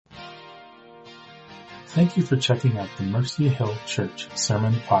Thank you for checking out the Mercy Hill Church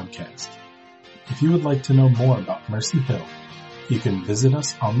Sermon Podcast. If you would like to know more about Mercy Hill, you can visit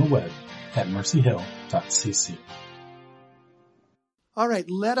us on the web at mercyhill.cc. All right,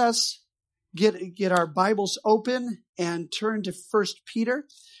 let us get our Bibles open and turn to 1 Peter.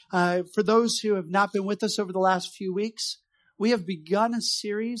 For those who have not been with us over the last few weeks, we have begun a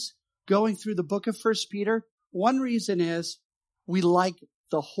series going through the book of 1 Peter. One reason is we like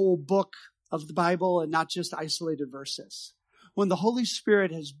the whole book of the Bible and not just isolated verses. When the Holy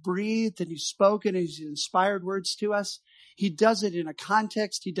Spirit has breathed and He's spoken and He's inspired words to us, He does it in a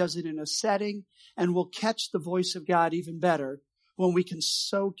context, He does it in a setting, and we'll catch the voice of God even better when we can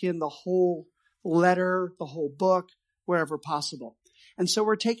soak in the whole letter, the whole book, wherever possible. And so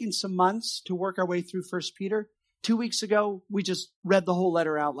we're taking some months to work our way through 1 Peter. 2 weeks ago, we just read the whole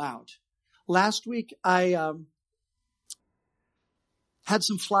letter out loud. Last week, I had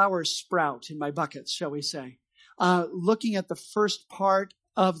some flowers sprout in my buckets, shall we say. Looking at the first part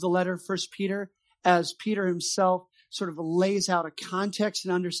of the letter of 1 Peter, as Peter himself sort of lays out a context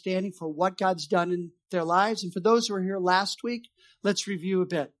and understanding for what God's done in their lives. And for those who were here last week, let's review a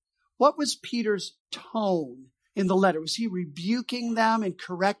bit. What was Peter's tone in the letter? Was he rebuking them and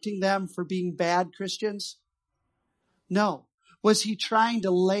correcting them for being bad Christians? No. Was he trying to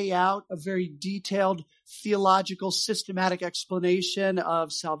lay out a very detailed theological, systematic explanation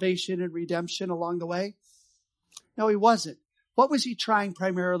of salvation and redemption along the way? No, he wasn't. What was he trying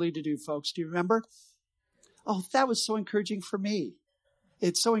primarily to do, folks? Do you remember? Oh, that was so encouraging for me.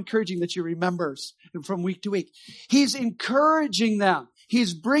 It's so encouraging that you remember from week to week. He's encouraging them.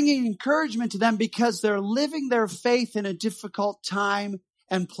 He's bringing encouragement to them because they're living their faith in a difficult time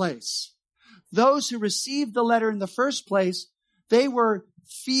and place. Those who received the letter in the first place, they were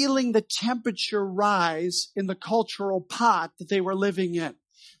feeling the temperature rise in the cultural pot that they were living in.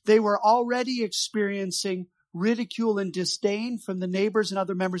 They were already experiencing ridicule and disdain from the neighbors and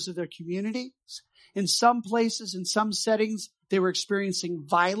other members of their communities. In some places, in some settings, they were experiencing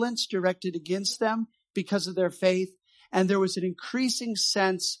violence directed against them because of their faith. And there was an increasing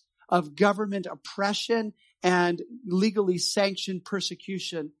sense of government oppression and legally sanctioned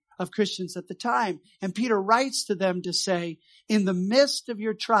persecution of Christians at the time. And Peter writes to them to say, in the midst of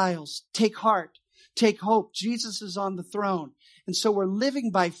your trials, take heart, take hope. Jesus is on the throne. And so we're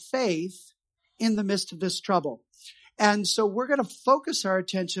living by faith in the midst of this trouble. And so we're going to focus our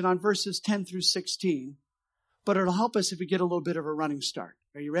attention on verses 10 through 16, but it'll help us if we get a little bit of a running start.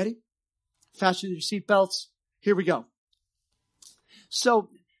 Are you ready? Fasten your seatbelts. Here we go. So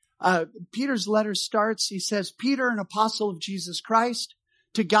Peter's letter starts, he says, Peter, an apostle of Jesus Christ,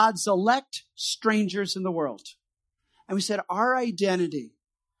 to God's elect strangers in the world. And we said our identity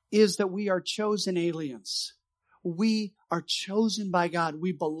is that we are chosen aliens. We are chosen by God.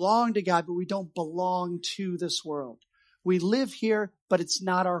 We belong to God, but we don't belong to this world. We live here, but it's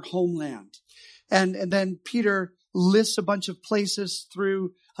not our homeland. And then Peter lists a bunch of places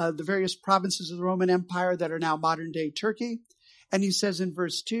through the various provinces of the Roman Empire that are now modern day Turkey. And he says in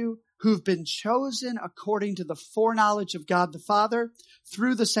verse 2, who've been chosen according to the foreknowledge of God the Father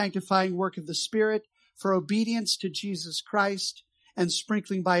through the sanctifying work of the Spirit for obedience to Jesus Christ and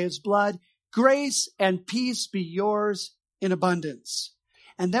sprinkling by His blood. Grace and peace be yours in abundance.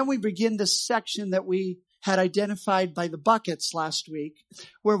 And then we begin this section that we had identified by the buckets last week,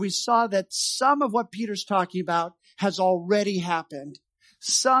 where we saw that some of what Peter's talking about has already happened.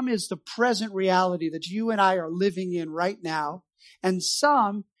 Some is the present reality that you and I are living in right now. And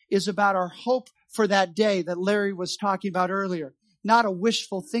some is about our hope for that day that Larry was talking about earlier. Not a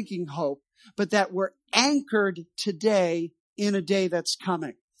wishful thinking hope, but that we're anchored today in a day that's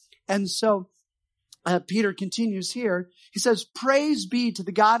coming. And so Peter continues here. He says, praise be to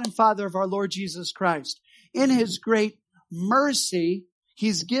the God and Father of our Lord Jesus Christ. In His great mercy,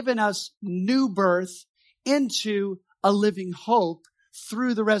 He's given us new birth into a living hope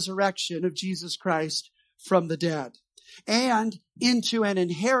through the resurrection of Jesus Christ from the dead, and into an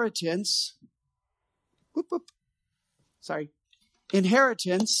inheritance,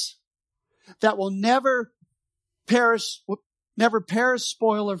 inheritance that will never perish,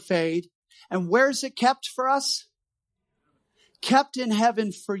 spoil, or fade. And where's it kept for us? Kept in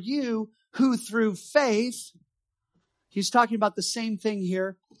heaven for you, who through faith, he's talking about the same thing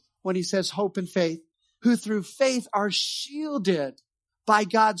here when he says hope and faith, who through faith are shielded by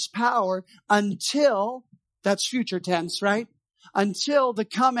God's power until, that's future tense, right? Until the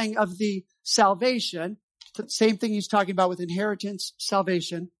coming of the salvation, the same thing he's talking about with inheritance,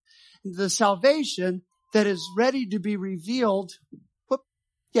 salvation, the salvation that is ready to be revealed,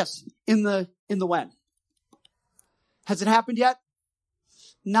 in the when. Has it happened yet?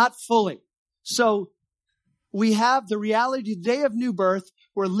 Not fully. So We have the reality today of new birth.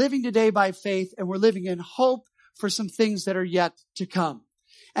 We're living today by faith, and we're living in hope for some things that are yet to come.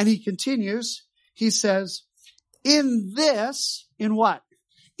 And he continues, he says, in what?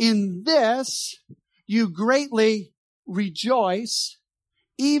 In this you greatly rejoice,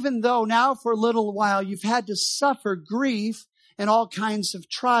 even though now for a little while you've had to suffer grief and all kinds of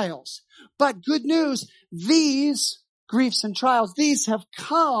trials. But good news, these griefs and trials, these have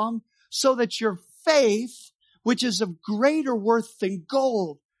come so that your faith, which is of greater worth than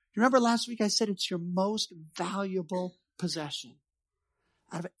gold. Remember last week I said it's your most valuable possession.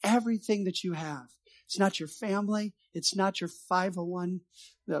 Out of everything that you have. It's not your family. It's not your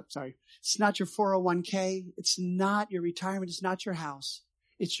it's not your 401k. It's not your retirement. It's not your house.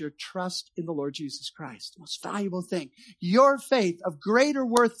 It's your trust in the Lord Jesus Christ. The most valuable thing. Your faith of greater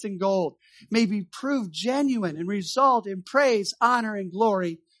worth than gold may be proved genuine and result in praise, honor, and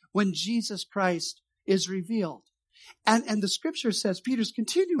glory when Jesus Christ is revealed. And the scripture says, Peter's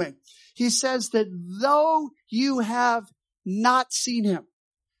continuing. He says that though you have not seen him,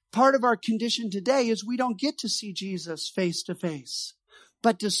 part of our condition today is we don't get to see Jesus face to face.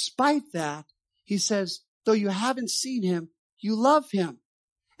 But despite that, he says, though you haven't seen him, you love him.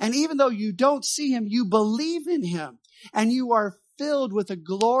 And even though you don't see him, you believe in him. And you are filled with a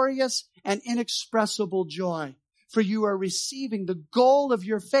glorious and inexpressible joy. For you are receiving the goal of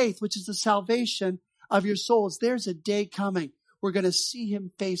your faith, which is the salvation of your souls. There's a day coming. We're going to see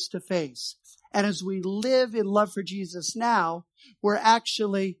him face to face. And as we live in love for Jesus now, we're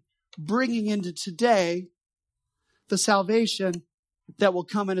actually bringing into today the salvation that will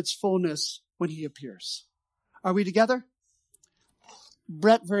come in its fullness when he appears. Are we together?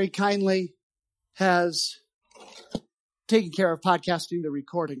 Brett very kindly has taken care of podcasting the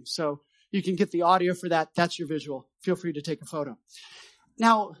recording. So you can get the audio for that. That's your visual. Feel free to take a photo.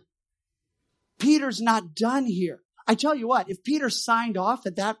 Now, Peter's not done here. I tell you what, if Peter signed off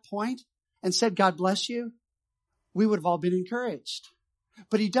at that point and said, God bless you, we would have all been encouraged.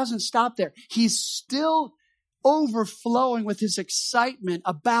 But he doesn't stop there. He's still overflowing with his excitement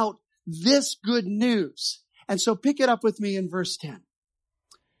about this good news. And so pick it up with me in verse 10.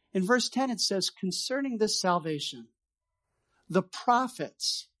 In verse 10, it says, concerning this salvation, the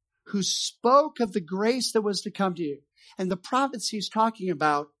prophets who spoke of the grace that was to come to you. And the prophets he's talking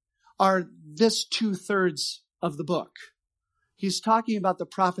about are this 2/3 of the book. He's talking about the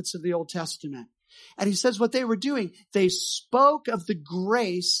prophets of the Old Testament. And he says what they were doing, they spoke of the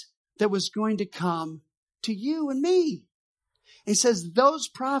grace that was going to come to you and me. He says those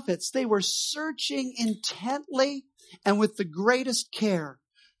prophets, they were searching intently and with the greatest care,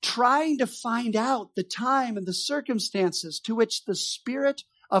 trying to find out the time and the circumstances to which the Spirit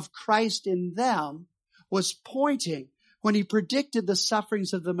of Christ in them was pointing when he predicted the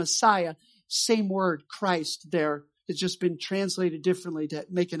sufferings of the Messiah. Same word, Christ there. It's just been translated differently to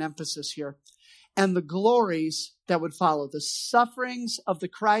make an emphasis here. And the glories that would follow, the sufferings of the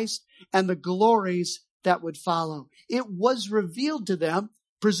Christ and the glories that would follow. It was revealed to them,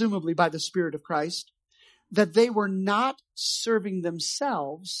 presumably by the Spirit of Christ, that they were not serving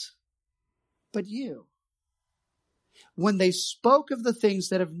themselves, but you. When they spoke of the things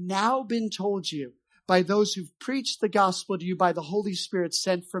that have now been told you by those who've preached the gospel to you by the Holy Spirit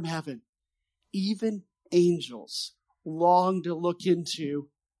sent from heaven, even angels long to look into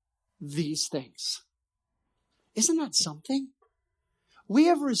these things. Isn't that something? We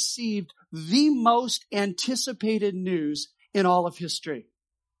have received the most anticipated news in all of history.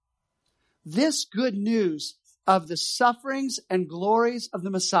 This good news of the sufferings and glories of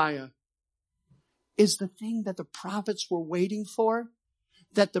the Messiah is the thing that the prophets were waiting for,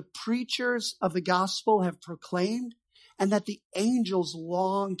 that the preachers of the gospel have proclaimed, and that the angels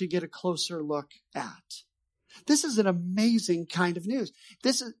long to get a closer look at. This is an amazing kind of news.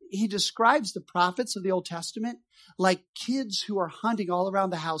 He describes the prophets of the Old Testament like kids who are hunting all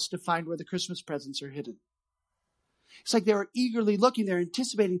around the house to find where the Christmas presents are hidden. It's like they're eagerly looking, they're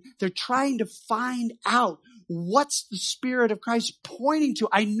anticipating, they're trying to find out what's the Spirit of Christ pointing to.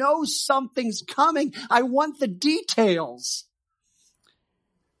 I know something's coming. I want the details.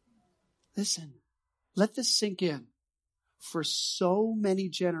 Listen, let this sink in. For so many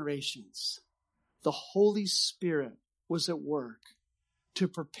generations, the Holy Spirit was at work to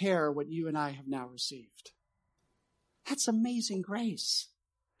prepare what you and I have now received. That's amazing grace.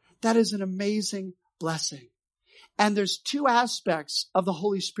 That is an amazing blessing. And there's two aspects of the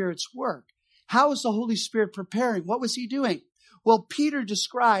Holy Spirit's work. How is the Holy Spirit preparing? What was he doing? Well, Peter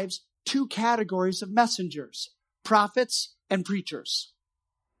describes two categories of messengers, prophets and preachers.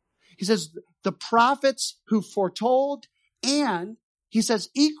 He says the prophets who foretold and he says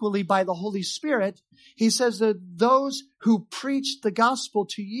equally by the Holy Spirit. He says that those who preached the gospel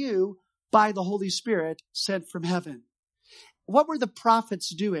to you by the Holy Spirit sent from heaven. What were the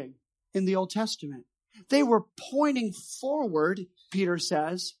prophets doing in the Old Testament? They were pointing forward, Peter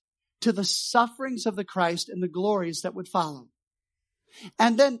says, to the sufferings of the Christ and the glories that would follow.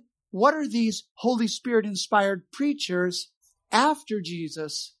 And then what are these Holy Spirit inspired preachers after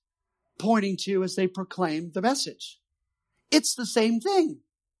Jesus pointing to as they proclaim the message? It's the same thing.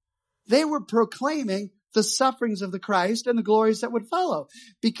 They were proclaiming the sufferings of the Christ and the glories that would follow.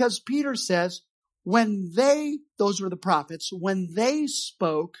 Because Peter says, those were the prophets, when they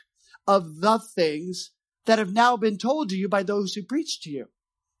spoke of the things that have now been told to you by those who preached to you.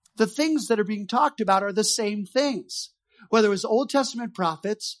 The things that are being talked about are the same things. Whether it was Old Testament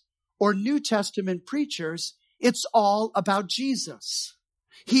prophets or New Testament preachers, it's all about Jesus.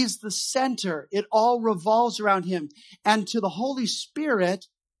 He's the center. It all revolves around him. And to the Holy Spirit,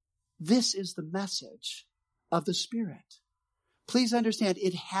 this is the message of the Spirit. Please understand,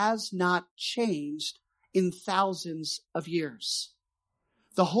 it has not changed in thousands of years.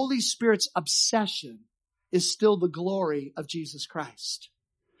 The Holy Spirit's obsession is still the glory of Jesus Christ.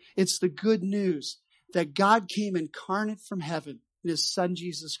 It's the good news that God came incarnate from heaven in his Son,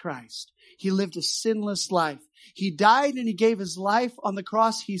 Jesus Christ. He lived a sinless life. He died and he gave his life on the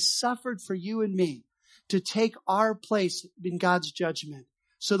cross. He suffered for you and me to take our place in God's judgment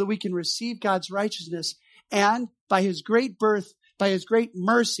so that we can receive God's righteousness and by his great birth, by his great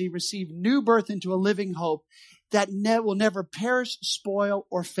mercy, receive new birth into a living hope that will never perish, spoil,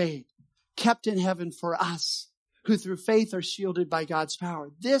 or fade, kept in heaven for us who through faith are shielded by God's power.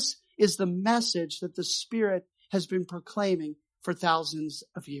 This is the message that the Spirit has been proclaiming for thousands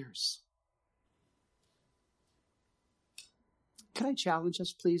of years. Can I challenge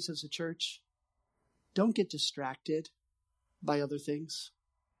us, please, as a church? Don't get distracted by other things.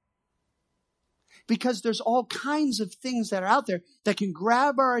 Because there's all kinds of things that are out there that can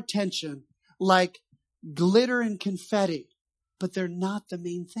grab our attention like glitter and confetti, but they're not the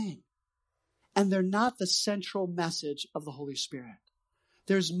main thing. And they're not the central message of the Holy Spirit.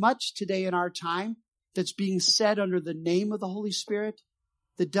 There's much today in our time that's being said under the name of the Holy Spirit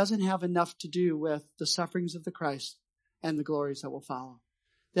that doesn't have enough to do with the sufferings of the Christ and the glories that will follow.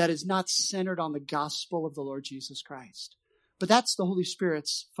 That is not centered on the gospel of the Lord Jesus Christ. But that's the Holy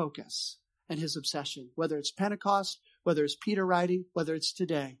Spirit's focus and his obsession. Whether it's Pentecost, whether it's Peter writing, whether it's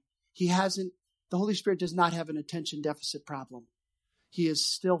today. The Holy Spirit does not have an attention deficit problem. He is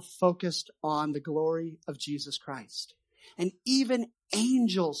still focused on the glory of Jesus Christ. And even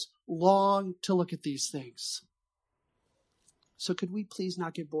angels long to look at these things. So could we please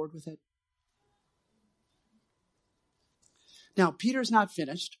not get bored with it? Now, Peter's not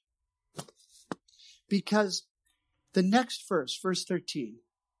finished because the next verse, verse 13,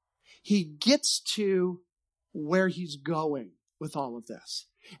 he gets to where he's going with all of this.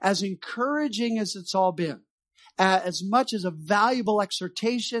 As encouraging as it's all been, as much as a valuable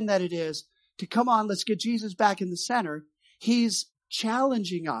exhortation that it is to come on, let's get Jesus back in the center, he's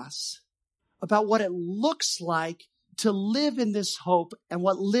challenging us about what it looks like to live in this hope and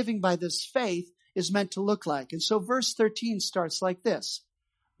what living by this faith is meant to look like. And so verse 13 starts like this.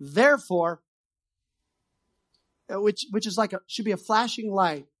 Therefore, which is should be a flashing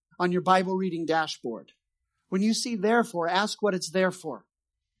light on your Bible reading dashboard. When you see therefore, ask what it's there for.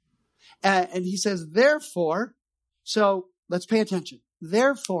 And he says, therefore, so let's pay attention.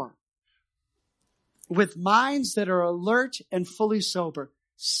 Therefore, with minds that are alert and fully sober,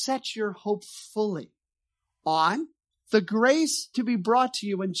 set your hope fully on the grace to be brought to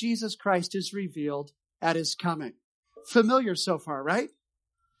you when Jesus Christ is revealed at his coming. Familiar so far, right?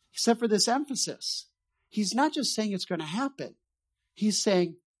 Except for this emphasis. He's not just saying it's going to happen. He's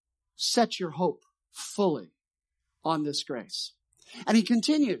saying, set your hope fully on this grace. And he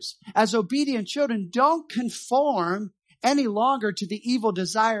continues, as obedient children, don't conform any longer to the evil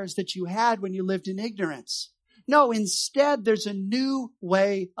desires that you had when you lived in ignorance. No, instead, there's a new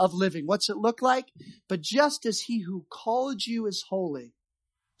way of living. What's it look like? But just as he who called you is holy,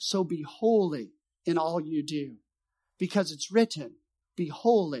 so be holy in all you do. Because it's written, be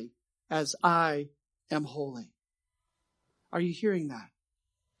holy as I am holy. Are you hearing that?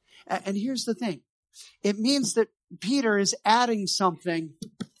 And here's the thing. It means that Peter is adding something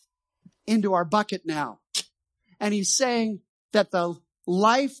into our bucket now. And he's saying that the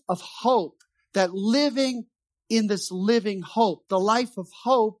life of hope, that living in this living hope, the life of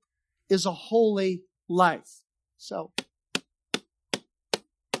hope is a holy life. So,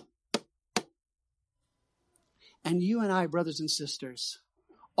 and you and I, brothers and sisters,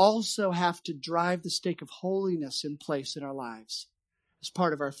 also have to drive the stake of holiness in place in our lives. as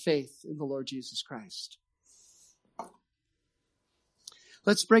part of our faith in the Lord Jesus Christ.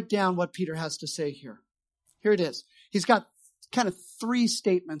 Let's break down what Peter has to say here. Here it is. He's got kind of three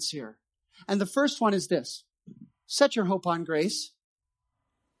statements here. And the first one is this: set your hope on grace.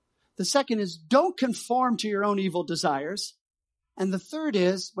 The second is, don't conform to your own evil desires. And the third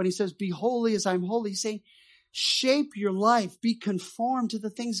is, when he says, be holy as I'm holy, he's saying, shape your life, be conformed to the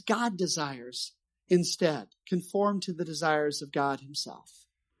things God desires instead. Conform to the desires of God himself.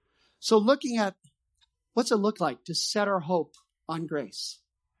 So looking at what's it look like to set our hope on grace?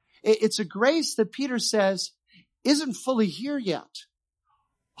 It's a grace that Peter says isn't fully here yet.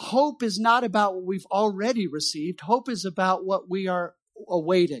 Hope is not about what we've already received. Hope is about what we are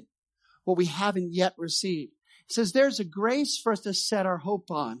awaiting, what we haven't yet received. It says there's a grace for us to set our hope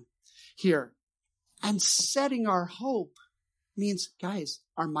on here. And setting our hope means, guys,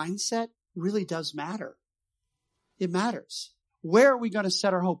 our mindset really does matter. It matters. Where are we going to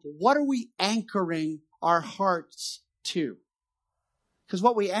set our hope? What are we anchoring our hearts to? Because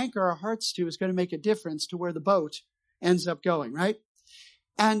what we anchor our hearts to is going to make a difference to where the boat ends up going, right?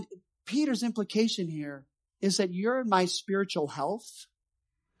 And Peter's implication here is that your and my spiritual health,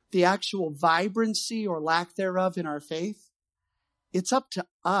 the actual vibrancy or lack thereof in our faith, it's up to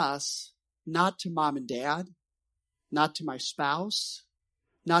us, not to mom and dad, not to my spouse,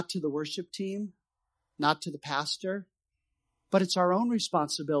 not to the worship team, not to the pastor, but it's our own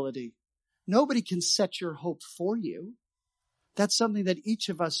responsibility. Nobody can set your hope for you. That's something that each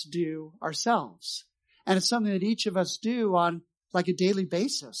of us do ourselves. And it's something that each of us do on like a daily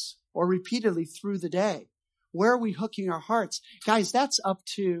basis or repeatedly through the day. Where are we hooking our hearts? Guys, that's up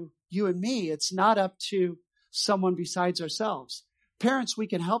to you and me. It's not up to someone besides ourselves. Parents, we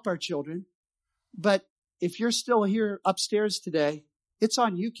can help our children, but if you're still here upstairs today, it's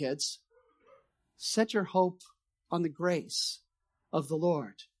on you, kids. Set your hope on the grace of the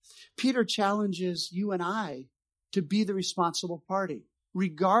Lord. Peter challenges you and I to be the responsible party,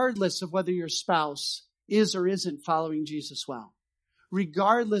 regardless of whether your spouse is or isn't following Jesus well,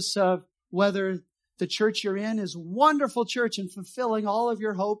 regardless of whether the church you're in is a wonderful church and fulfilling all of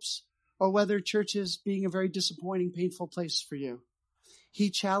your hopes, or whether church is being a very disappointing, painful place for you. He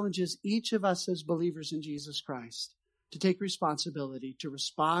challenges each of us as believers in Jesus Christ to take responsibility, to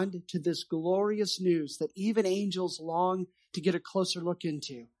respond to this glorious news that even angels long to get a closer look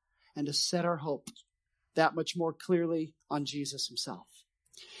into, and to set our hope that much more clearly on Jesus himself.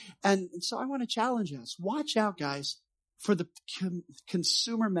 And so I want to challenge us. Watch out, guys, for the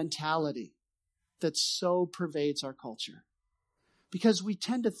consumer mentality that so pervades our culture. Because we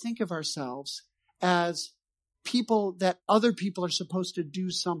tend to think of ourselves as people that other people are supposed to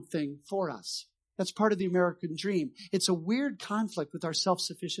do something for us. That's part of the American dream. It's a weird conflict with our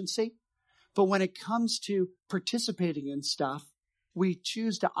self-sufficiency. But when it comes to participating in stuff, we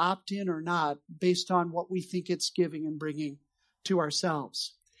choose to opt in or not based on what we think it's giving and bringing to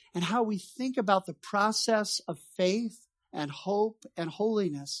ourselves. And how we think about the process of faith and hope and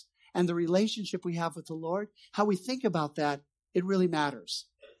holiness and the relationship we have with the Lord, how we think about that, it really matters.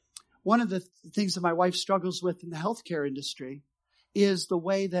 One of the things that my wife struggles with in the healthcare industry is the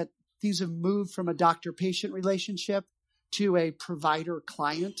way that things have moved from a doctor-patient relationship to a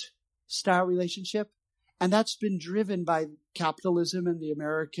provider-client style relationship. And that's been driven by capitalism and the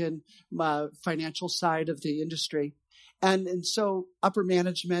American financial side of the industry. And so upper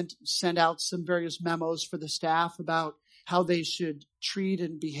management sent out some various memos for the staff about how they should treat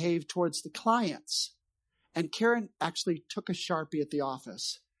and behave towards the clients. And Karen actually took a Sharpie at the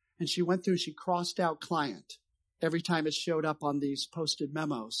office and she went through, she crossed out client every time it showed up on these posted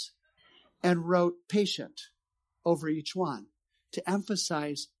memos and wrote patient over each one to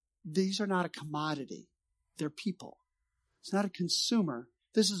emphasize these are not a commodity. They're people. It's not a consumer.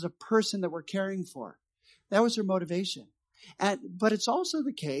 This is a person that we're caring for. That was her motivation. But it's also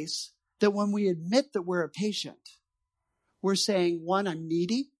the case that when we admit that we're a patient, we're saying, one, I'm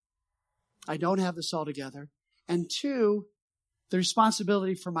needy. I don't have this all together. And two, the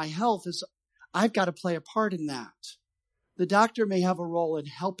responsibility for my health is I've got to play a part in that. The doctor may have a role in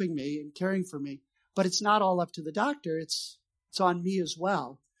helping me and caring for me, but it's not all up to the doctor. It's on me as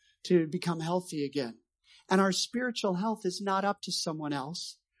well to become healthy again. And our spiritual health is not up to someone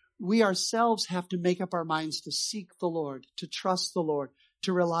else. We ourselves have to make up our minds to seek the Lord, to trust the Lord,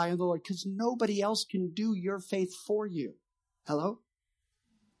 to rely on the Lord, because nobody else can do your faith for you. Hello?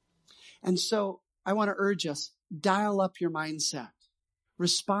 And so I want to urge us, dial up your mindset.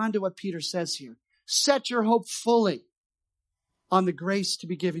 Respond to what Peter says here. Set your hope fully on the grace to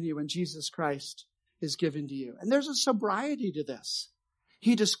be given you when Jesus Christ is given to you. And there's a sobriety to this.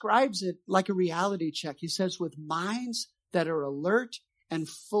 He describes it like a reality check. He says, with minds that are alert and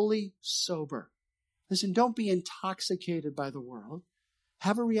fully sober. Listen, don't be intoxicated by the world.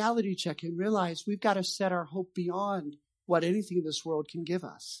 Have a reality check and realize we've got to set our hope beyond what anything in this world can give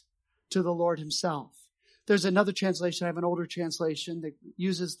us to the Lord himself. There's another translation, I have an older translation that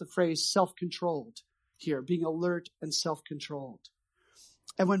uses the phrase self-controlled here, being alert and self-controlled.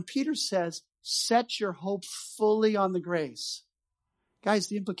 And when Peter says, set your hope fully on the grace, guys,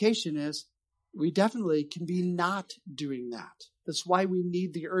 the implication is we definitely can be not doing that. That's why we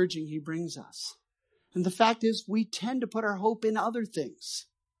need the urging he brings us. And the fact is we tend to put our hope in other things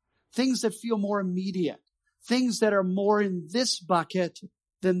that feel more immediate, things that are more in this bucket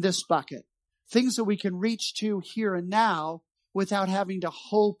than this bucket, things that we can reach to here and now without having to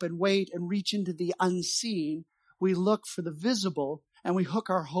hope and wait and reach into the unseen. We look for the visible and we hook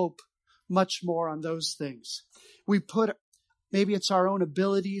our hope much more on those things. Maybe it's our own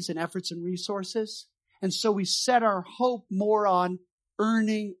abilities and efforts and resources. And so we set our hope more on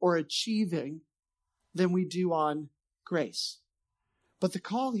earning or achieving than we do on grace. But the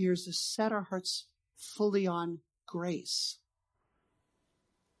call here is to set our hearts fully on grace.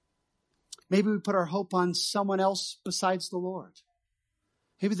 Maybe we put our hope on someone else besides the Lord.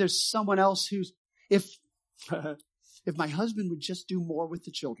 Maybe there's someone else who's, if my husband would just do more with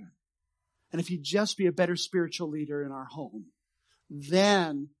the children, and if he'd just be a better spiritual leader in our home,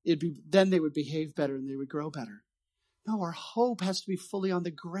 then they would behave better and they would grow better. No, our hope has to be fully on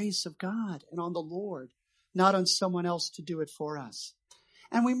the grace of God and on the Lord, not on someone else to do it for us.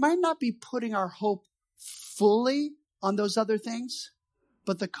 And we might not be putting our hope fully on those other things,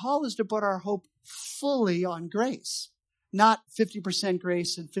 but the call is to put our hope fully on grace, not 50%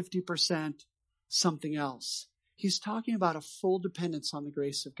 grace and 50% something else. He's talking about a full dependence on the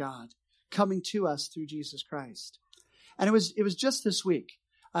grace of God coming to us through Jesus Christ. And it was just this week.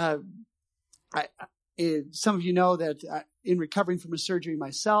 Some of you know that in recovering from a surgery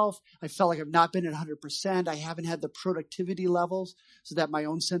myself, I felt like I've not been at 100%. I haven't had the productivity levels so that my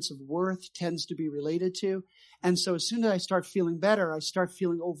own sense of worth tends to be related to. And so as soon as I start feeling better, I start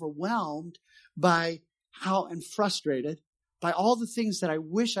feeling overwhelmed and frustrated by all the things that I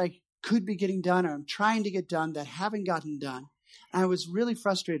wish I could be getting done or I'm trying to get done that haven't gotten done. And I was really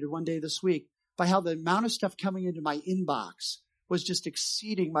frustrated one day this week by how the amount of stuff coming into my inbox was just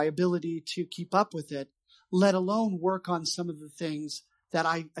exceeding my ability to keep up with it, let alone work on some of the things that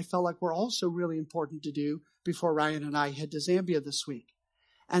I felt like were also really important to do before Ryan and I head to Zambia this week.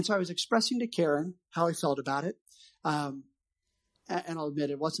 And so I was expressing to Karen how I felt about it. And I'll admit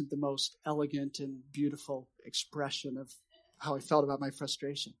it wasn't the most elegant and beautiful expression of how I felt about my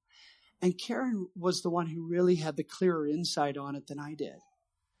frustration. And Karen was the one who really had the clearer insight on it than I did.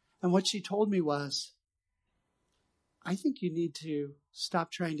 And what she told me was, I think you need to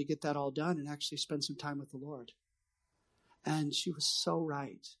stop trying to get that all done and actually spend some time with the Lord. And she was so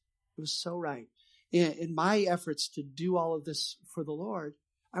right. It was so right. In my efforts to do all of this for the Lord,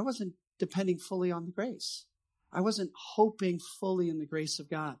 I wasn't depending fully on the grace. I wasn't hoping fully in the grace of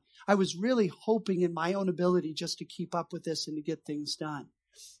God. I was really hoping in my own ability just to keep up with this and to get things done.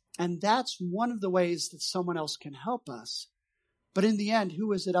 And that's one of the ways that someone else can help us. But in the end,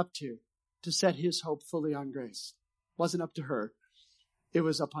 who is it up to set his hope fully on grace? It wasn't up to her. It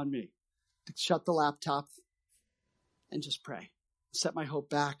was up on me to shut the laptop and just pray. Set my hope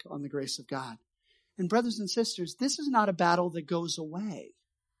back on the grace of God. And brothers and sisters, this is not a battle that goes away.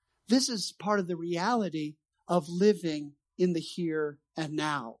 This is part of the reality of living in the here and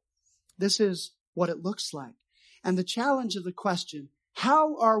now. This is what it looks like. And the challenge of the question,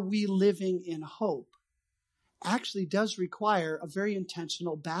 how are we living in hope, actually does require a very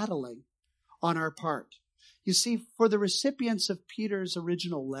intentional battling on our part. You see, for the recipients of Peter's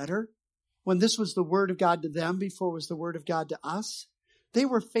original letter, when this was the word of God to them before it was the word of God to us, they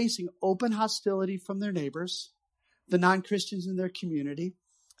were facing open hostility from their neighbors, the non-Christians in their community.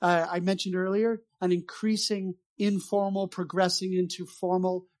 I mentioned earlier an increasing informal, progressing into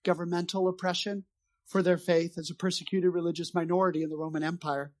formal governmental oppression for their faith as a persecuted religious minority in the Roman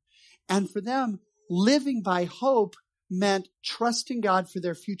Empire. And for them, living by hope meant trusting God for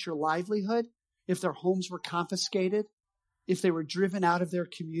their future livelihood, if their homes were confiscated, if they were driven out of their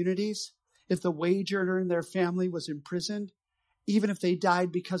communities, if the wage earner in their family was imprisoned, even if they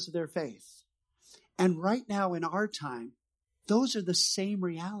died because of their faith. And right now in our time, those are the same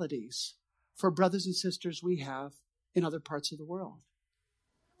realities for brothers and sisters we have in other parts of the world.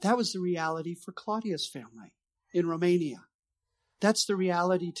 That was the reality for Claudia's family in Romania. That's the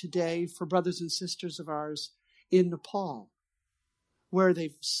reality today for brothers and sisters of ours in Nepal, where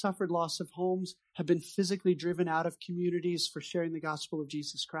they've suffered loss of homes, have been physically driven out of communities for sharing the gospel of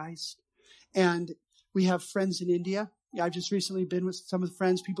Jesus Christ. And we have friends in India I've just recently been with some of the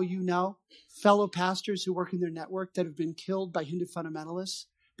friends, people you know, fellow pastors who work in their network that have been killed by Hindu fundamentalists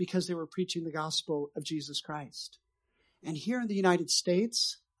because they were preaching the gospel of Jesus Christ. And here in the United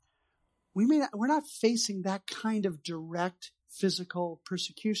States, we're not facing that kind of direct physical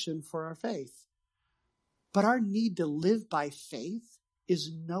persecution for our faith. But our need to live by faith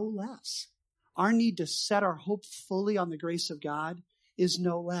is no less. Our need to set our hope fully on the grace of God is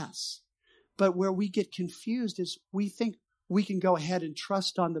no less. But where we get confused is we think we can go ahead and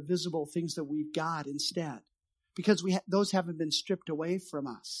trust on the visible things that we've got instead, because those haven't been stripped away from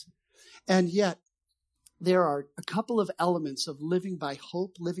us. And yet, there are a couple of elements of living by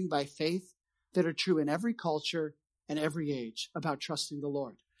hope, living by faith, that are true in every culture and every age about trusting the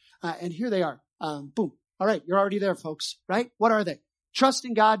Lord. And here they are. Boom. All right, you're already there, folks, right? What are they?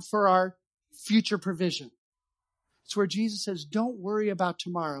 Trusting God for our future provision. It's where Jesus says, don't worry about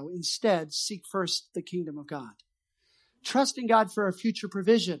tomorrow. Instead, seek first the kingdom of God. Trusting God for our future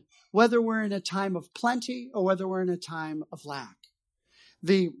provision, whether we're in a time of plenty or whether we're in a time of lack.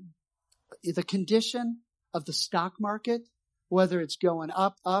 The condition of the stock market, whether it's going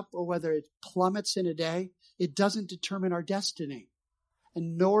up, or whether it plummets in a day, it doesn't determine our destiny.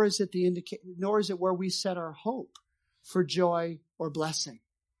 And nor is it where we set our hope for joy or blessing.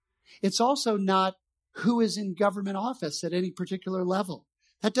 It's also not who is in government office at any particular level.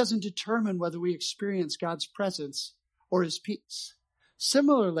 That doesn't determine whether we experience God's presence or his peace.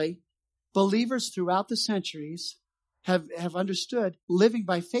 Similarly, believers throughout the centuries have understood living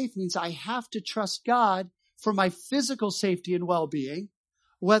by faith means I have to trust God for my physical safety and well-being,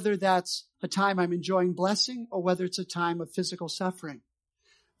 whether that's a time I'm enjoying blessing or whether it's a time of physical suffering.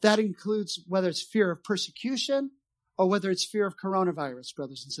 That includes whether it's fear of persecution or whether it's fear of coronavirus,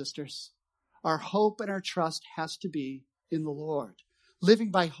 brothers and sisters. Our hope and our trust has to be in the Lord. Living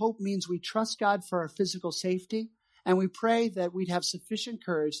by hope means we trust God for our physical safety, and we pray that we'd have sufficient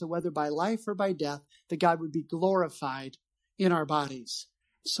courage that whether by life or by death, that God would be glorified in our bodies.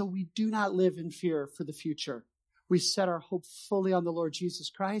 So we do not live in fear for the future. We set our hope fully on the Lord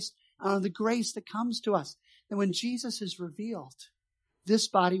Jesus Christ and on the grace that comes to us. And when Jesus is revealed, this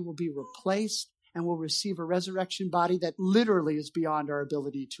body will be replaced and will receive a resurrection body that literally is beyond our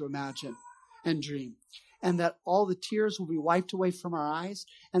ability to imagine and dream. And that all the tears will be wiped away from our eyes,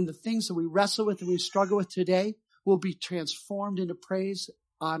 and the things that we wrestle with and we struggle with today will be transformed into praise,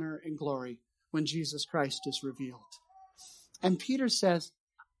 honor, and glory when Jesus Christ is revealed. And Peter says,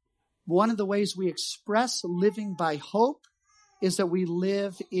 one of the ways we express living by hope is that we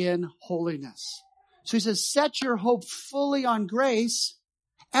live in holiness. So he says, set your hope fully on grace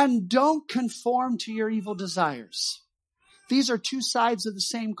and don't conform to your evil desires. These are two sides of the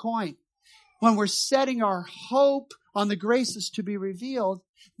same coin. When we're setting our hope on the graces to be revealed,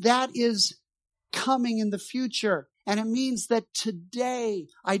 that is coming in the future. And it means that today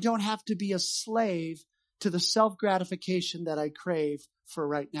I don't have to be a slave to the self-gratification that I crave for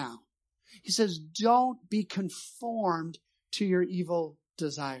right now. He says, don't be conformed to your evil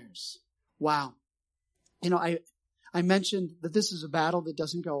desires. Wow. You know, I mentioned that this is a battle that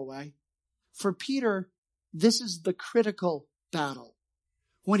doesn't go away. For Peter, this is the critical battle.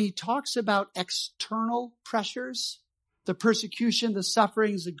 When he talks about external pressures, the persecution, the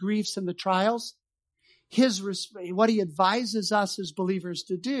sufferings, the griefs, and the trials, what he advises us as believers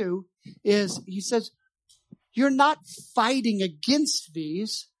to do is, he says, you're not fighting against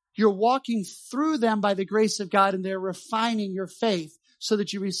these. You're walking through them by the grace of God, and they're refining your faith so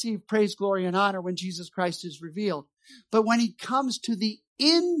that you receive praise, glory, and honor when Jesus Christ is revealed. But when he comes to the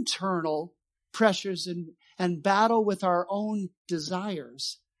internal pressures and battle with our own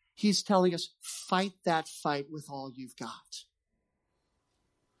desires, he's telling us, fight that fight with all you've got.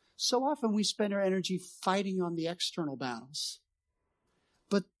 So often we spend our energy fighting on the external battles.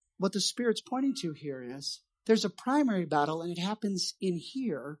 But what the Spirit's pointing to here is there's a primary battle, and it happens in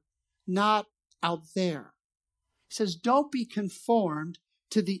here, not out there. He says, don't be conformed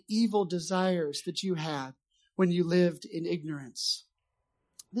to the evil desires that you had when you lived in ignorance.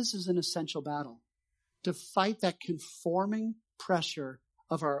 This is an essential battle, to fight that conforming pressure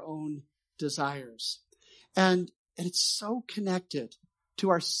of our own desires. And it's so connected to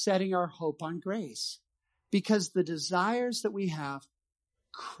our setting our hope on grace, because the desires that we have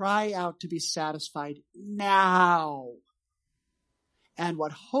cry out to be satisfied now. And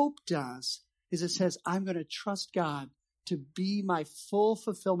what hope does is it says, I'm going to trust God to be my full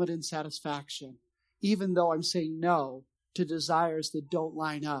fulfillment and satisfaction, even though I'm saying no to desires that don't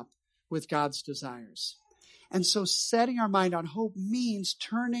line up with God's desires. And so setting our mind on hope means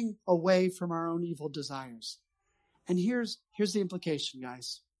turning away from our own evil desires. And here's the implication,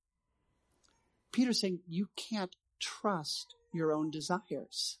 guys. Peter's saying you can't trust your own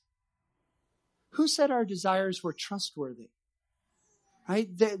desires. Who said our desires were trustworthy? Right?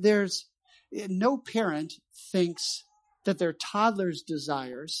 There's no parent thinks that their toddler's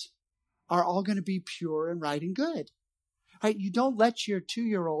desires are all going to be pure and right and good. Right? You don't let your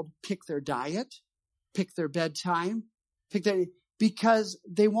 2-year-old pick their diet, pick their bedtime, because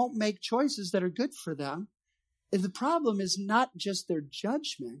they won't make choices that are good for them. And the problem is not just their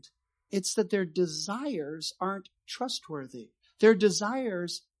judgment, it's that their desires aren't trustworthy. Their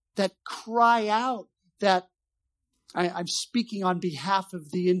desires that cry out that I'm speaking on behalf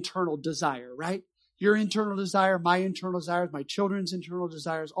of the internal desire, right? Your internal desire, my internal desires, my children's internal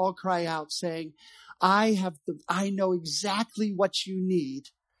desires all cry out saying, I know exactly what you need,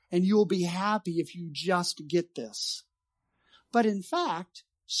 and you will be happy if you just get this. But in fact,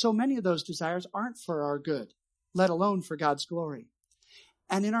 so many of those desires aren't for our good, let alone for God's glory.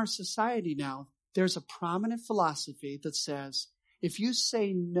 And in our society now, there's a prominent philosophy that says, if you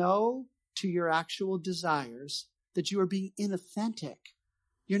say no to your actual desires, that you are being inauthentic.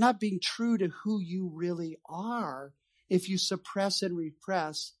 You're not being true to who you really are if you suppress and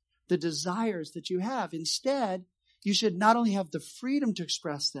repress the desires that you have. Instead, you should not only have the freedom to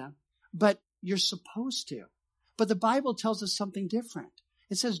express them, but you're supposed to. But the Bible tells us something different.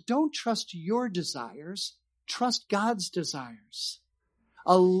 It says, don't trust your desires, trust God's desires.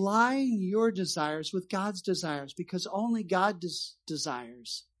 Align your desires with God's desires, because only God's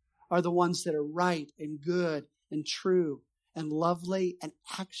desires are the ones that are right and good and true and lovely and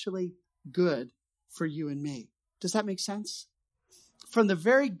actually good for you and me. Does that make sense? From the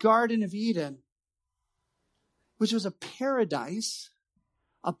very Garden of Eden, which was a paradise,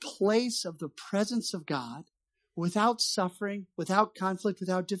 a place of the presence of God, without suffering, without conflict,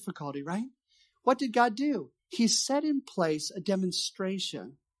 without difficulty, right? What did God do? He set in place a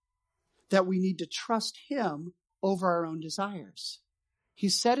demonstration that we need to trust Him over our own desires. He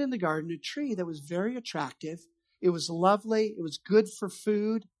set in the garden a tree that was very attractive. It was lovely. It was good for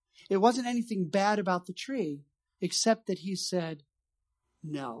food. It wasn't anything bad about the tree, except that He said,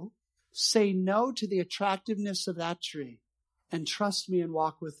 no, say no to the attractiveness of that tree and trust me and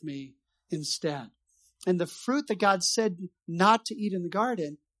walk with me instead. And the fruit that God said not to eat in the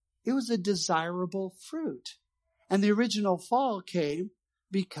garden, it was a desirable fruit. And the original fall came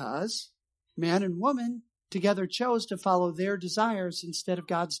because man and woman together chose to follow their desires instead of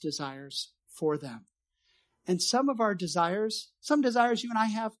God's desires for them. And some of our desires, some desires you and I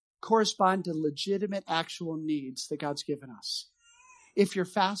have, correspond to legitimate actual needs that God's given us. If you're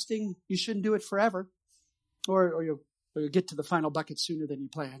fasting, you shouldn't do it forever, or you'll get to the final bucket sooner than you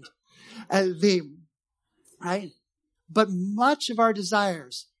planned. Right? But much of our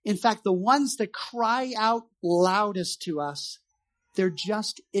desires, in fact, the ones that cry out loudest to us, they're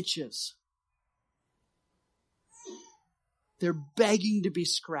just itches. They're begging to be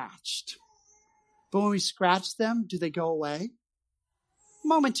scratched. But when we scratch them, do they go away?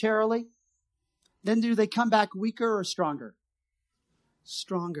 Momentarily. Then do they come back weaker or stronger?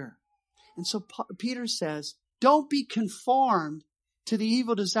 Stronger. And so Peter says, don't be conformed to the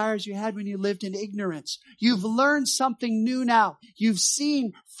evil desires you had when you lived in ignorance. You've learned something new now. You've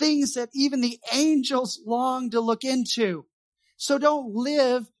seen things that even the angels long to look into. So don't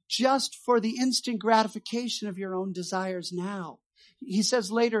live just for the instant gratification of your own desires now. He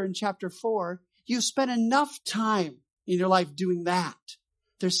says later in chapter 4, you've spent enough time in your life doing that.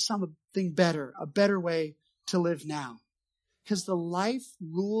 There's something better, a better way to live now. Because the life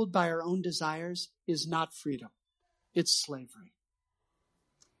ruled by our own desires is not freedom. It's slavery.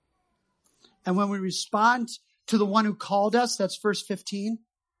 And when we respond to the one who called us, that's verse 15,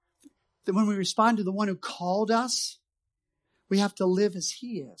 that when we respond to the one who called us, we have to live as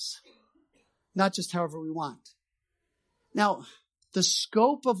He is, not just however we want. Now, the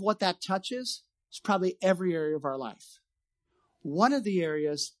scope of what that touches is probably every area of our life. One of the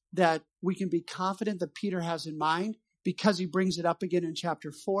areas that we can be confident that Peter has in mind, because he brings it up again in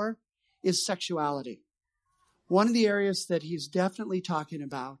chapter 4, is sexuality. One of the areas that he's definitely talking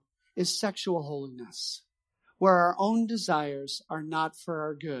about is sexual holiness, where our own desires are not for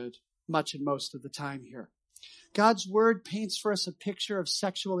our good much and most of the time here. God's word paints for us a picture of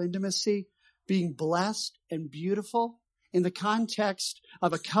sexual intimacy being blessed and beautiful in the context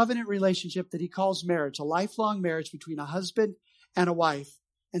of a covenant relationship that He calls marriage, a lifelong marriage between a husband and a wife,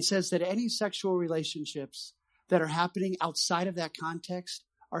 and says that any sexual relationships that are happening outside of that context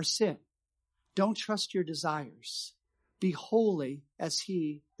are sin. Don't trust your desires. Be holy as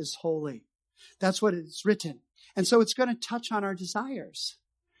He is holy. That's what it's written. And so it's going to touch on our desires.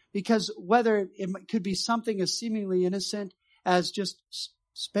 Because whether it could be something as seemingly innocent as just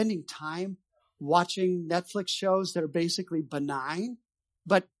spending time watching Netflix shows that are basically benign,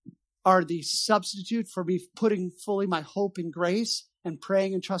 but are the substitute for me putting fully my hope in grace and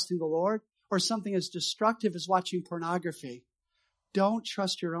praying and trusting the Lord, or something as destructive as watching pornography. Don't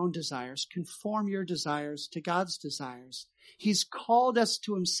trust your own desires. Conform your desires to God's desires. He's called us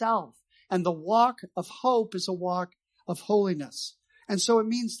to himself, and the walk of hope is a walk of holiness. And so it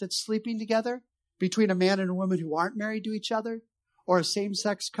means that sleeping together between a man and a woman who aren't married to each other, or a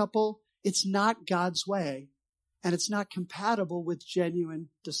same-sex couple, it's not God's way, and it's not compatible with genuine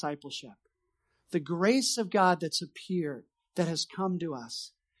discipleship. The grace of God that's appeared, that has come to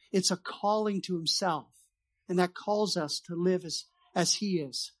us, it's a calling to himself, and that calls us to live as he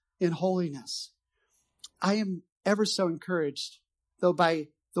is in holiness. I am ever so encouraged, though, by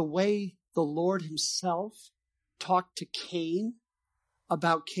the way the Lord himself talked to Cain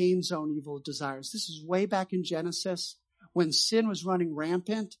about Cain's own evil desires. This is way back in Genesis when sin was running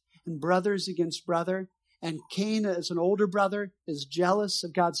rampant and brothers against brother. And Cain, as an older brother, is jealous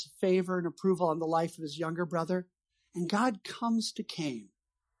of God's favor and approval on the life of his younger brother. And God comes to Cain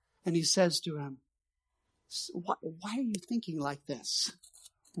and he says to him, why are you thinking like this?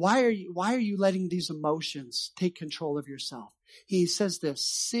 Why are you letting these emotions take control of yourself? He says this: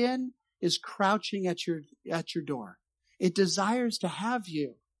 sin is crouching at your door. It desires to have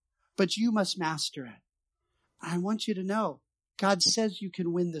you, but you must master it. I want you to know, God says you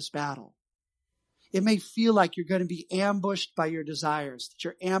can win this battle. It may feel like you're going to be ambushed by your desires, that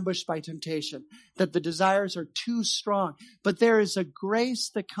you're ambushed by temptation, that the desires are too strong. But there is a grace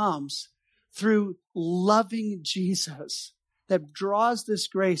that comes through loving Jesus that draws this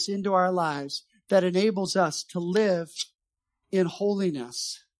grace into our lives, that enables us to live in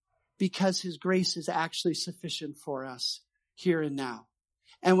holiness because his grace is actually sufficient for us here and now.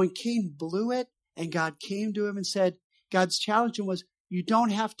 And when Cain blew it and God came to him and said, God's challenge him was, you don't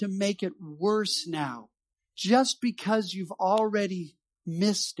have to make it worse now, just because you've already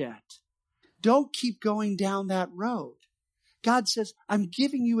missed it. Don't keep going down that road. God says, I'm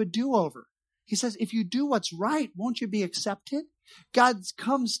giving you a do-over. He says, if you do what's right, won't you be accepted? God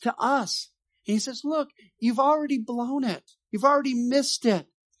comes to us and he says, look, you've already blown it. You've already missed it.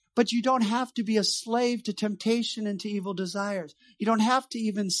 But you don't have to be a slave to temptation and to evil desires. You don't have to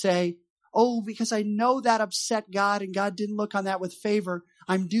even say, oh, because I know that upset God and God didn't look on that with favor,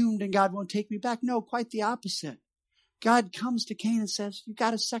 I'm doomed and God won't take me back. No, quite the opposite. God comes to Cain and says, you've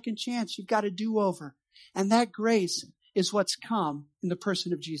got a second chance. You've got a do-over. And that grace is what's come in the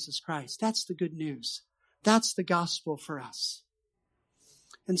person of Jesus Christ. That's the good news. That's the gospel for us.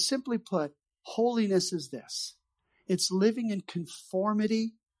 And simply put, holiness is this. It's living in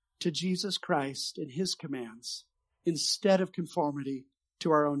conformity to Jesus Christ and his commands instead of conformity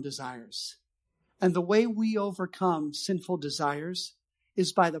to our own desires. And the way we overcome sinful desires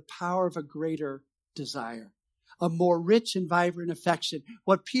is by the power of a greater desire, a more rich and vibrant affection.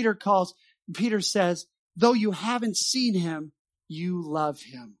 What Peter says, though you haven't seen him, you love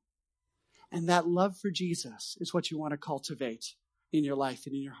him. And that love for Jesus is what you want to cultivate in your life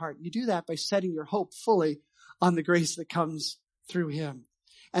and in your heart. You do that by setting your hope fully on the grace that comes through him.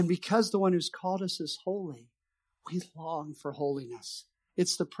 And because the one who's called us is holy, we long for holiness.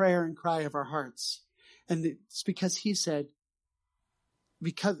 It's the prayer and cry of our hearts. And it's because he said,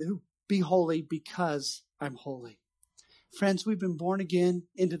 be holy because I'm holy. Friends, we've been born again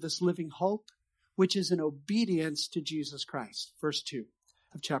into this living hope, which is an obedience to Jesus Christ. Verse 2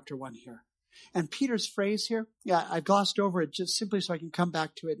 of chapter 1 here. And Peter's phrase here, I glossed over it just simply so I can come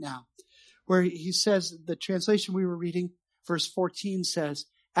back to it now, where he says, the translation we were reading, verse 14 says,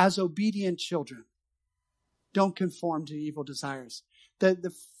 as obedient children, don't conform to evil desires.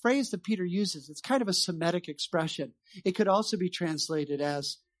 The phrase that Peter uses, it's kind of a Semitic expression. It could also be translated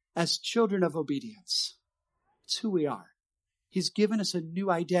as children of obedience. It's who we are. He's given us a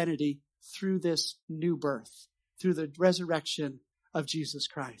new identity through this new birth, through the resurrection of Jesus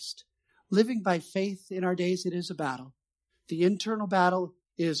Christ. Living by faith in our days, it is a battle. The internal battle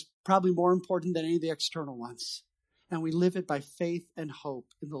is probably more important than any of the external ones. And we live it by faith and hope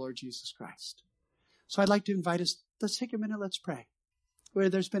in the Lord Jesus Christ. So I'd like to invite us, let's take a minute, let's pray. Where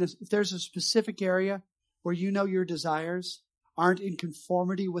if there's a specific area where you know your desires aren't in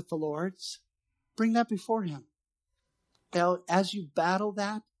conformity with the Lord's, bring that before him. Now, as you battle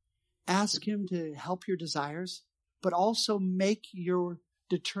that, ask him to help your desires, but also make your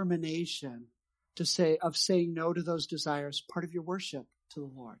determination of saying no to those desires part of your worship to the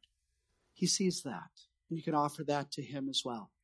Lord. He sees that, and you can offer that to him as well.